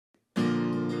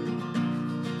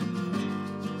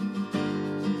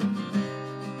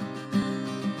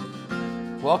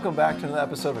Welcome back to another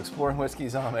episode of Exploring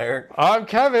Whiskeys. I'm Eric. I'm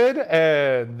Kevin,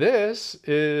 and this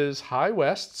is High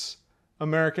West's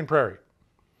American Prairie.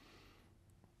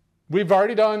 We've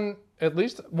already done at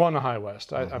least one High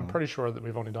West. I'm pretty sure that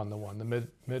we've only done the one, the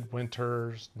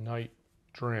Midwinter's Night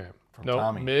Dram.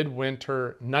 Tommy.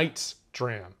 Midwinter Night's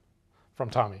Dram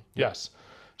from Tommy. Yes.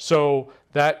 So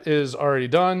that is already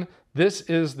done. This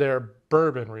is their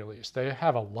bourbon release. They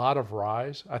have a lot of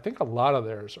ryes. I think a lot of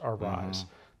theirs are ryes.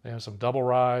 They have some double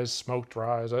ryes, smoked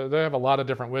ryes. They have a lot of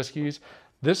different whiskeys.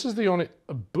 This is the only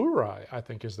Boo Rye, I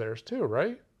think, is theirs too,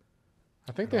 right?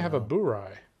 I think they have a Boo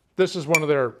Rye. This is one of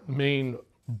their main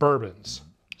bourbons.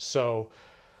 So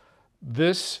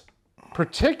this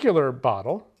particular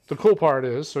bottle, the cool part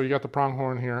is, so you got the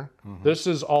pronghorn here. This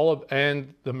is all of,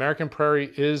 and the American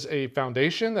Prairie is a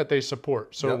foundation that they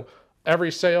support. So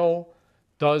every sale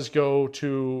does go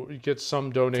to get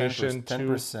some donation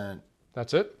 10%.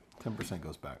 That's it? 10%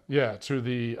 goes back. Yeah, to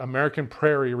the American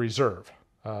Prairie Reserve,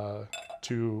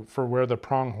 for where the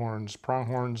pronghorns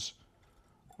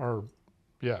are.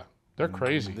 Yeah, they're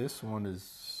crazy. This one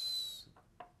is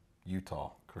Utah,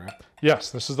 correct?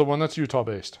 Yes, this is the one that's Utah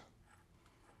based.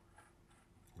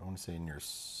 I want to say near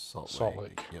Salt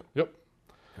Lake. Yep.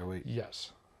 Here, wait.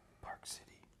 Yes. Park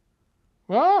City.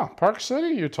 Wow, Park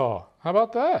City, Utah. How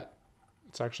about that?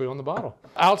 It's actually on the bottle.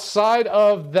 Outside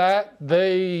of that,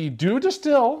 they do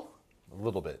distill. A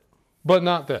little bit. But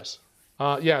not this.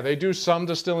 They do some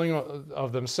distilling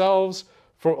of themselves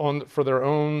for their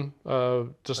own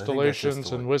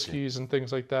distillations and whiskeys and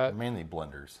things like that. Mainly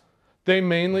blenders. They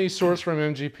mainly source from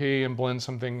MGP and blend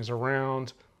some things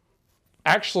around.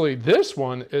 Actually, this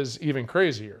one is even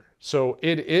crazier. So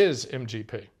it is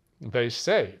MGP. They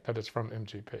say that it's from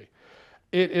MGP.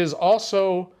 It is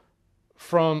also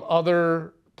from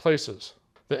other places.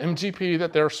 The MGP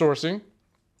that they're sourcing,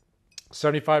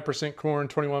 75% corn,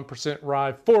 21%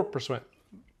 rye, 4%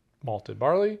 malted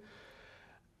barley.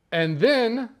 And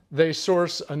then they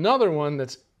source another one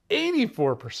that's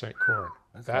 84% corn.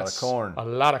 That's a lot of corn. A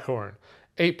lot of corn.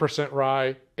 8%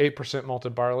 rye, 8%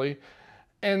 malted barley.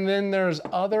 And then there's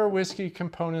other whiskey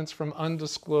components from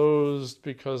undisclosed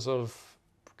because of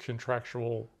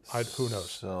contractual, who knows.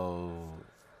 So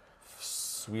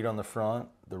sweet on the front,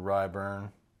 the rye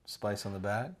burn, spice on the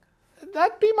back.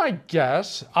 That'd be my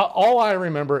guess. All I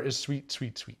remember is sweet,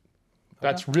 sweet, sweet.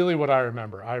 That's really what I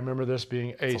remember. I remember this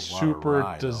being a super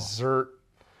rye, dessert,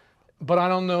 but I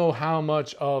don't know how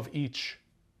much of each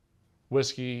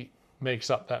whiskey makes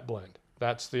up that blend.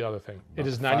 That's the other thing. It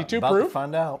is 92 about proof. To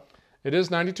find out. It is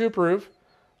 92 proof,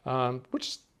 which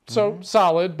is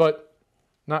solid, but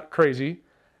not crazy,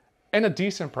 and a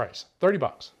decent price,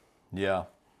 $30. Yeah.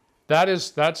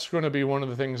 That's going to be one of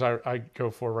the things I go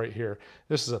for right here.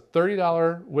 This is a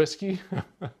 $30 whiskey.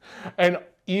 And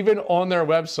even on their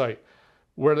website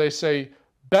where they say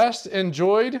best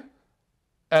enjoyed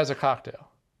as a cocktail.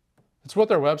 It's what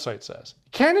their website says. You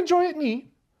can't enjoy it neat.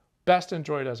 Best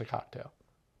enjoyed as a cocktail.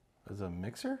 As a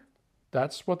mixer?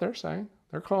 That's what they're saying.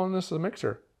 They're calling this a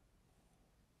mixer.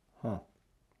 Huh.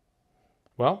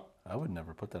 Well, I would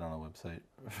never put that on a website.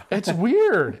 It's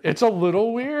weird. It's a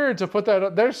little weird to put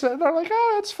that. They're like,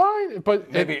 oh, it's fine.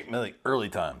 But maybe early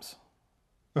times.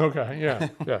 Okay,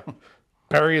 yeah.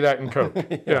 Bury that in Coke.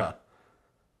 Yeah.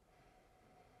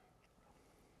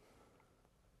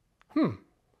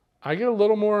 I get a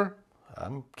little more.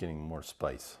 I'm getting more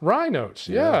spice. Rye notes.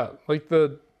 Yeah. Like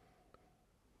a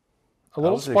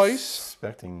little spice.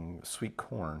 Expecting sweet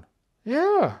corn.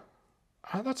 Yeah.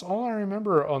 That's all I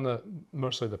remember on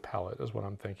mostly the palate is what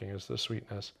I'm thinking is the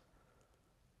sweetness.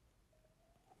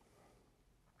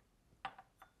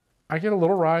 I get a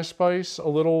little rye spice, a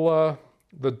little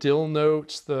the dill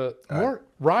notes, the more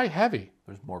rye heavy.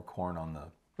 There's more corn on the.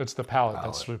 It's the palate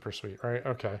that's super sweet, right?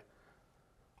 Okay.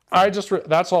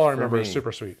 That's all I remember is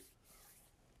super sweet.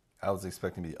 I was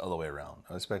expecting to be the other way around.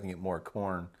 I was expecting it more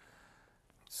corn,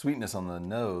 sweetness on the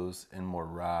nose, and more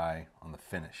rye on the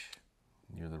finish.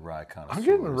 You're the rye kind of. I'm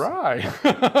getting the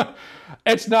rye.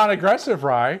 It's not aggressive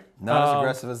rye. Not as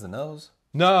aggressive as the nose.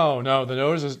 No. The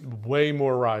nose is way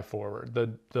more rye forward.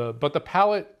 But the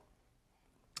palate,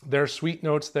 there's sweet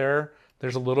notes there.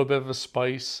 There's a little bit of a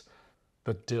spice.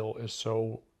 The dill is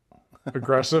so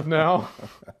aggressive now.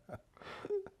 As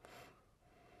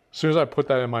soon as I put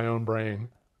that in my own brain,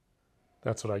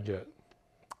 that's what I get.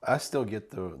 I still get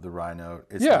the rye note.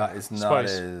 It's not as strong.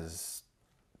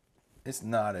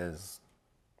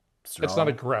 It's not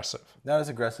aggressive. Not as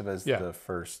aggressive as the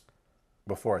first,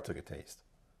 before I took a taste.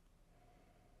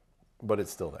 But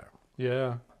it's still there. Yeah.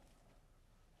 A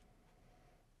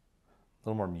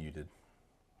little more muted.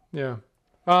 Yeah.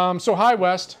 So High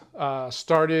West,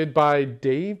 started by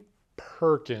Dave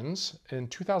Perkins in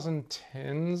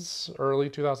 2010s, early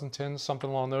 2010s, something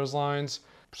along those lines.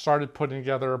 Started putting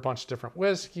together a bunch of different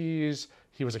whiskeys.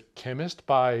 He was a chemist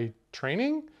by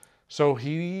training, so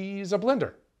he's a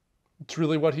blender. It's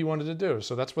really what he wanted to do.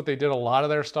 So that's what they did. A lot of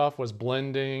their stuff was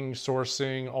blending,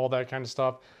 sourcing, all that kind of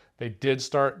stuff.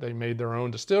 They made their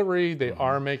own distillery. They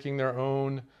are making their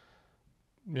own,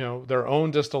 their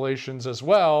own distillations as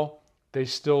well. They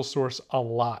still source a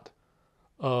lot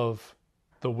of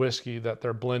the whiskey that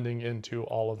they're blending into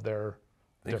all of their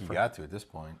I think you got to at this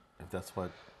point, if that's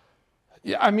what...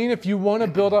 Yeah, I mean, if you want to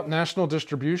build up national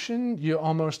distribution,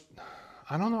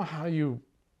 I don't know how you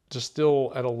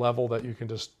distill at a level that you can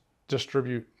just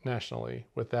distribute nationally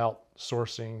without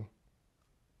sourcing.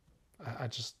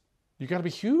 You got to be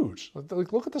huge.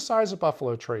 Like, look at the size of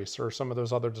Buffalo Trace or some of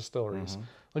those other distilleries.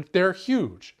 Like, they're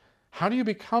huge. How do you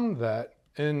become that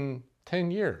in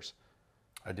 10 years?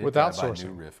 I did without buy sourcing.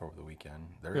 New Riff over the weekend.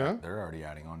 They're already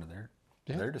adding on to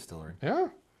their distillery. Yeah.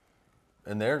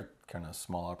 And they're kind of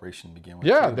small operation to begin with.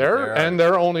 Yeah, too,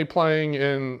 they're only playing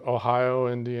in Ohio,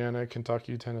 Indiana,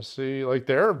 Kentucky, Tennessee. Like,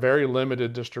 they're very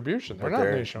limited distribution. They're not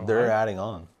nationwide. They're adding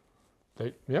on.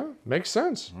 Makes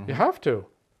sense. You have to.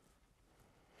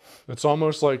 It's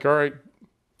almost like, all right,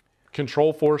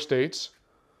 control 4 states,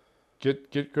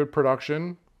 get good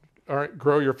production. All right,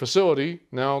 grow your facility.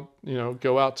 Now,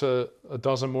 go out to a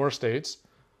dozen more states.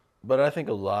 But I think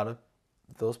a lot of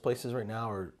those places right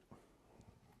now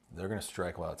they're going to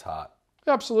strike while it's hot.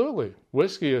 Absolutely.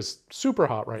 Whiskey is super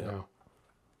hot right now.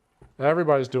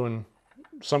 Everybody's doing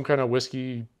some kind of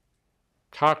whiskey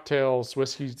cocktails,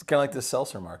 whiskey. It's kind of like the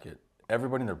seltzer market.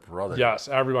 Everybody and their brother. Yes,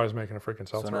 everybody's making a freaking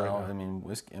seltzer so now, right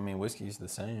now. Whiskey's the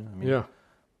same.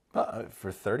 But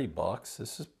for $30,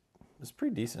 this is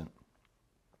pretty decent.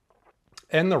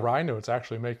 And the rye notes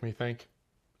actually make me think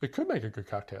it could make a good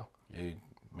cocktail. Yeah,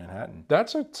 Manhattan.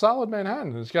 That's a solid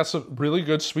Manhattan. It's got some really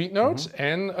good sweet notes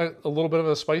and a little bit of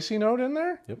a spicy note in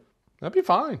there. Yep. That'd be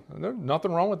fine. There's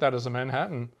nothing wrong with that as a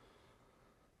Manhattan.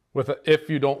 If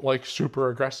you don't like super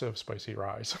aggressive spicy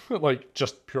rye, like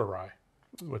just pure rye,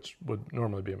 which would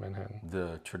normally be a Manhattan.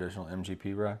 The traditional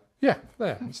MGP rye? Yeah.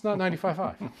 It's not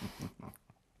 95.5.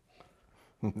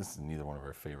 This is neither one of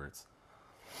our favorites.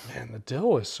 Man, the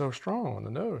dill is so strong on the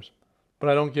nose. But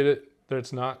I don't get it that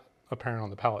it's not apparent on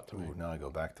the palate to me. Ooh, now I go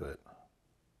back to it.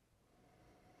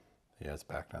 Yeah, it's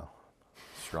back now.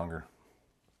 Stronger.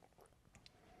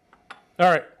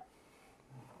 All right.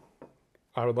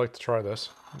 I would like to try this.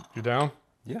 You down?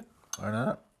 Yeah, why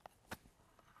not?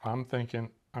 I'm thinking,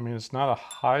 it's not a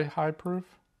high proof.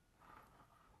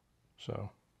 So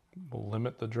we'll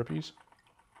limit the drippies.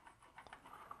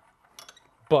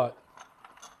 But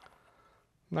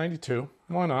 92,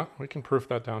 why not? We can proof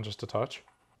that down just a touch.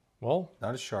 Well,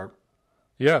 not as sharp.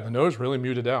 Yeah, the nose really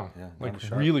muted down. Yeah, like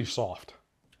really soft.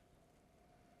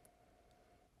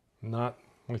 Not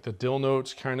like the dill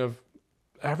notes, kind of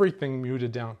everything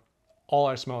muted down. All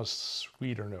I smell is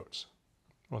sweeter notes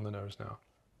on the nose now.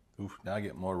 Oof, now I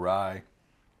get more rye.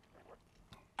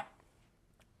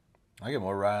 I get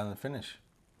more rye on the finish.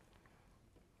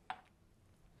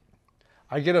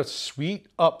 I get a sweet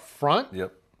up front.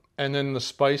 Yep. And then the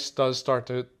spice does start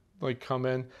to come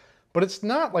in. But it's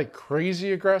not like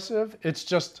crazy aggressive. It's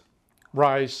just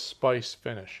rye spice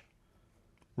finish.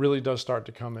 Really does start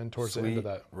to come in towards the end of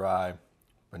that. Rye.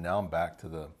 But now I'm back to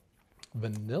the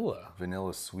vanilla.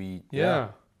 Vanilla sweet. Yeah.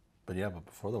 But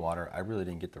before the water, I really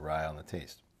didn't get the rye on the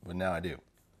taste. But now I do.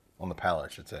 On the palate,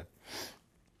 I should say.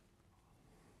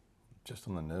 Just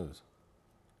on the nose.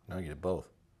 Now I get it both.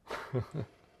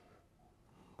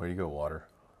 Where do you go, water?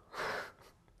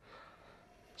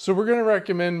 So we're going to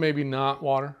recommend maybe not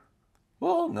water.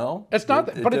 Well, no. It's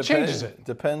not, but it changes it.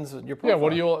 Depends on your profile.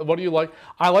 Yeah, what do you like?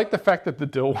 I like the fact that the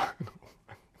dill.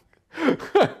 I'm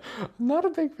not a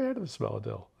big fan of the smell of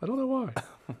dill. I don't know why.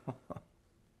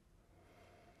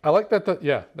 I like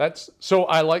that. So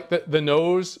I like that the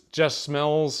nose just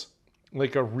smells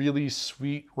like a really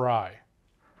sweet rye.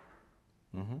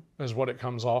 Is what it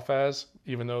comes off as,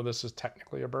 even though this is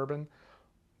technically a bourbon.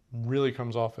 Really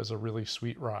comes off as a really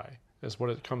sweet rye. Is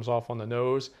what it comes off on the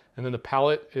nose. And then the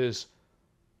palate is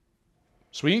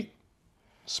sweet,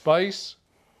 spice.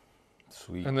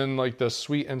 Sweet. And then like the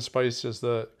sweet and spice is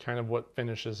the kind of what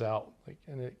finishes out.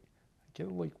 I get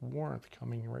like warmth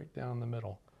coming right down the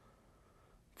middle.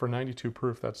 For 92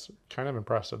 proof, that's kind of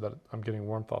impressive that I'm getting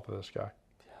warmth off of this guy.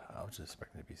 Yeah, I was just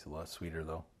expecting it to be a lot sweeter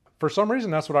though. For some reason,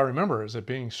 that's what I remember, is it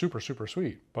being super, super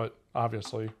sweet. But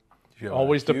obviously,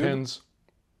 always depends.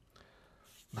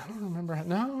 I don't remember.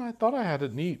 No, I thought I had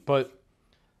it neat, but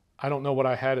I don't know what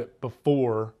I had it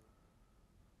before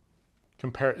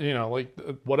compare, like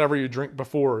whatever you drink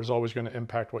before is always going to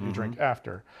impact what you drink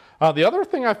after. The other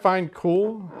thing I find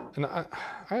cool, and I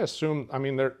assume, I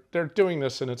mean, they're doing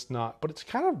this and it's not, but it's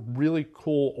kind of really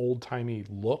cool old-timey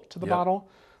look to the bottle.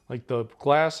 Like the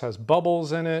glass has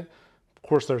bubbles in it. Of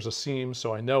course, there's a seam,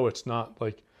 so I know it's not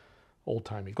like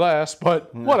old-timey glass,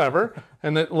 but whatever.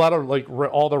 And then a lot of like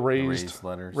all the raised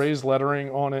lettering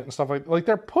on it and stuff like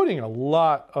they're putting a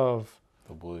lot of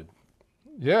the wood.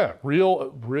 Yeah,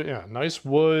 nice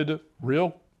wood,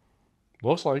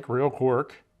 looks like real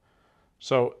cork.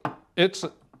 So it's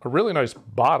a really nice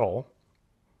bottle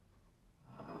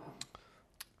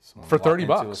for $30.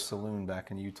 Into a saloon back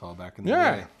in Utah back in the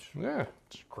day. Yeah,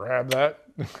 just grab that.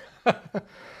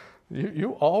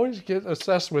 You always get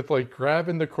obsessed with like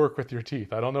grabbing the cork with your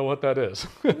teeth. I don't know what that is.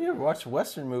 You ever watch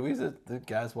Western movies that the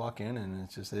guys walk in and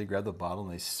it's just they grab the bottle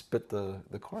and they spit the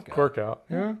cork out. Cork out,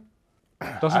 yeah.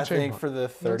 I think for the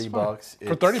 $30,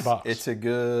 for $30, it's a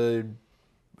good.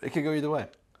 It could go either way.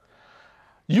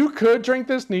 You could drink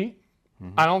this neat.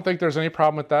 I don't think there's any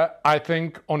problem with that. I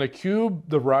think on a cube,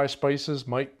 the rye spices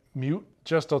might mute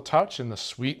just a touch, and the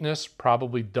sweetness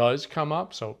probably does come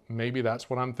up. So maybe that's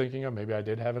what I'm thinking of. Maybe I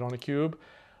did have it on a cube.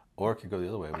 Or it could go the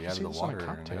other way. We added the water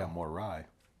and I got more rye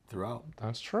throughout.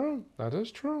 That's true. That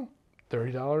is true.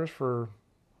 $30 for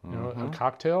a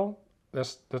cocktail.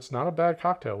 That's not a bad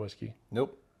cocktail whiskey.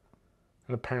 Nope.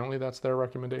 And apparently that's their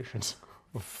recommendations.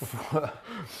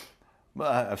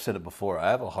 I've said it before. I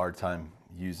have a hard time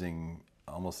using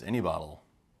almost any bottle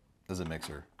as a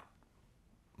mixer.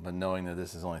 But knowing that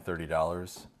this is only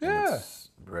 $30 and it's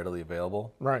readily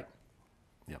available. Right.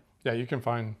 Yep. Yeah, you can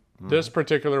find this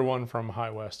particular one from High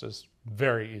West is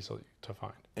very easily to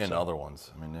find. And other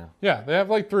ones. I mean, yeah, they have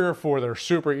like 3 or 4 that are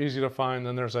super easy to find.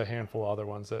 Then there's a handful of other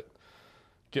ones that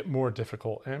get more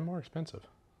difficult and more expensive.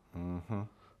 I'll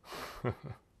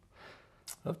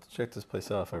have to check this place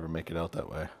out if I ever make it out that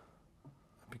way.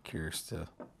 I'd be curious to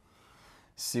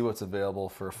see what's available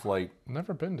for a flight.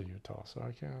 Never been to Utah, so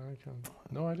I can't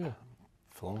no idea.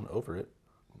 Flown over it.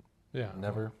 Yeah.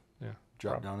 Never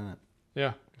dropped down in it.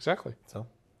 Yeah, exactly. So,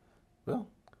 well.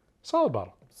 Solid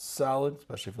bottle. Solid,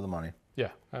 especially for the money.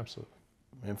 Yeah, absolutely.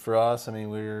 And for us, I mean,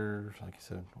 we're, like I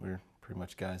said, we're pretty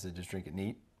much guys that just drink it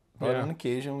neat. But on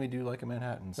occasion, we do like a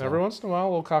Manhattan. So. Every once in a while, a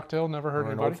little cocktail, never hurt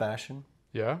anybody. An old-fashioned.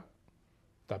 Yeah.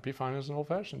 That'd be fine as an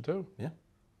old-fashioned, too. Yeah.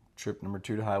 Trip number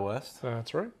 2 to High West.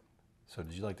 That's right. So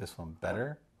did you like this one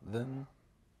better than...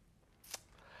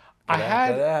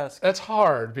 That's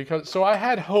hard because... So I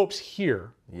had hopes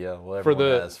here. Yeah, well, everyone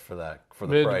has for the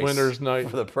Midwinter's price. Night.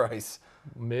 For the price.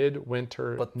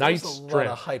 Midwinter But Night's there's a Drink. lot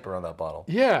of hype around that bottle.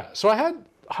 Yeah, so I had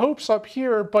hopes up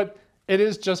here, but it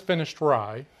is just finished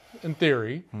rye, in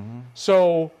theory.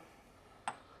 So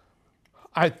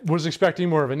I was expecting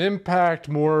more of an impact,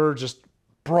 more just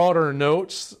broader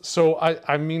notes. So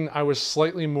I mean, I was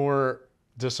slightly more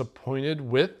disappointed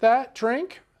with that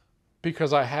drink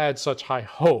because I had such high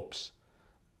hopes.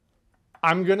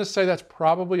 I'm going to say that's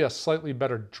probably a slightly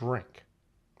better drink.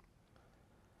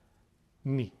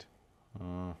 Neat.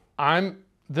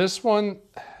 This one,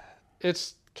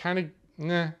 it's kind of,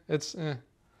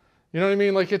 You know what I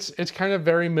mean? Like it's kind of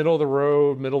very middle of the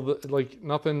road, like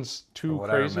nothing's too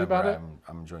crazy about it.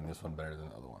 I'm enjoying this one better than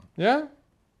the other one. Yeah?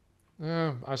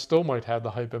 Yeah, I still might have the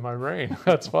hype in my brain.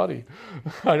 That's funny.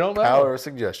 I don't know. Power of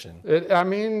suggestion. I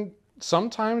mean,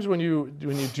 sometimes when you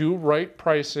do right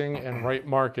pricing and right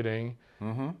marketing,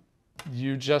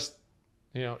 you just,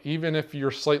 even if you're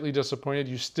slightly disappointed,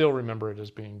 you still remember it as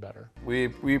being better.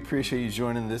 We appreciate you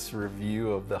joining this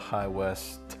review of the High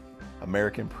West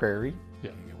American Prairie. Yeah.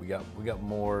 We got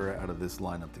more out of this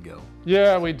lineup to go.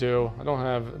 Yeah, we do. I don't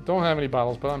have any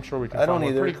bottles, but I'm sure we can find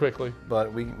one pretty quickly.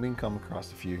 But we can come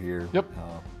across a few here. Yep.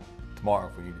 Tomorrow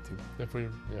if we needed to. If we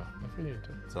needed to.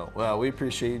 So, well, we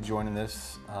appreciate you joining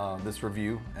this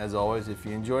review. As always, if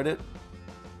you enjoyed it,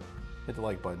 hit the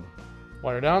like button.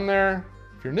 While you're down there,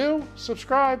 if you're new,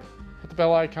 subscribe, hit the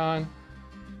bell icon.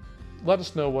 Let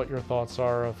us know what your thoughts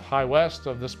are of High West,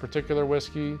 of this particular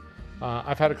whiskey.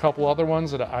 I've had a couple other ones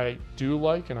that I do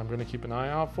like and I'm going to keep an eye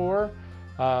out for.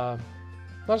 Let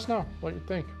us know what you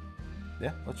think.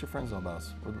 Yeah, let your friends know about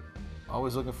us. We're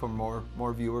always looking for more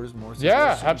viewers, more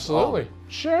suggestions. Yeah, absolutely.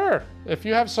 Sure. If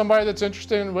you have somebody that's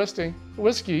interested in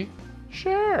whiskey,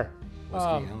 share. Whiskey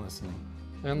and listening.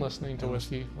 And listening to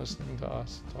whiskey, listening to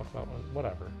us talk about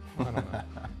whatever. I don't know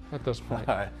at this point.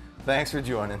 All right. Thanks for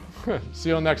joining. See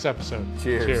you on the next episode.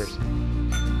 Cheers. Cheers.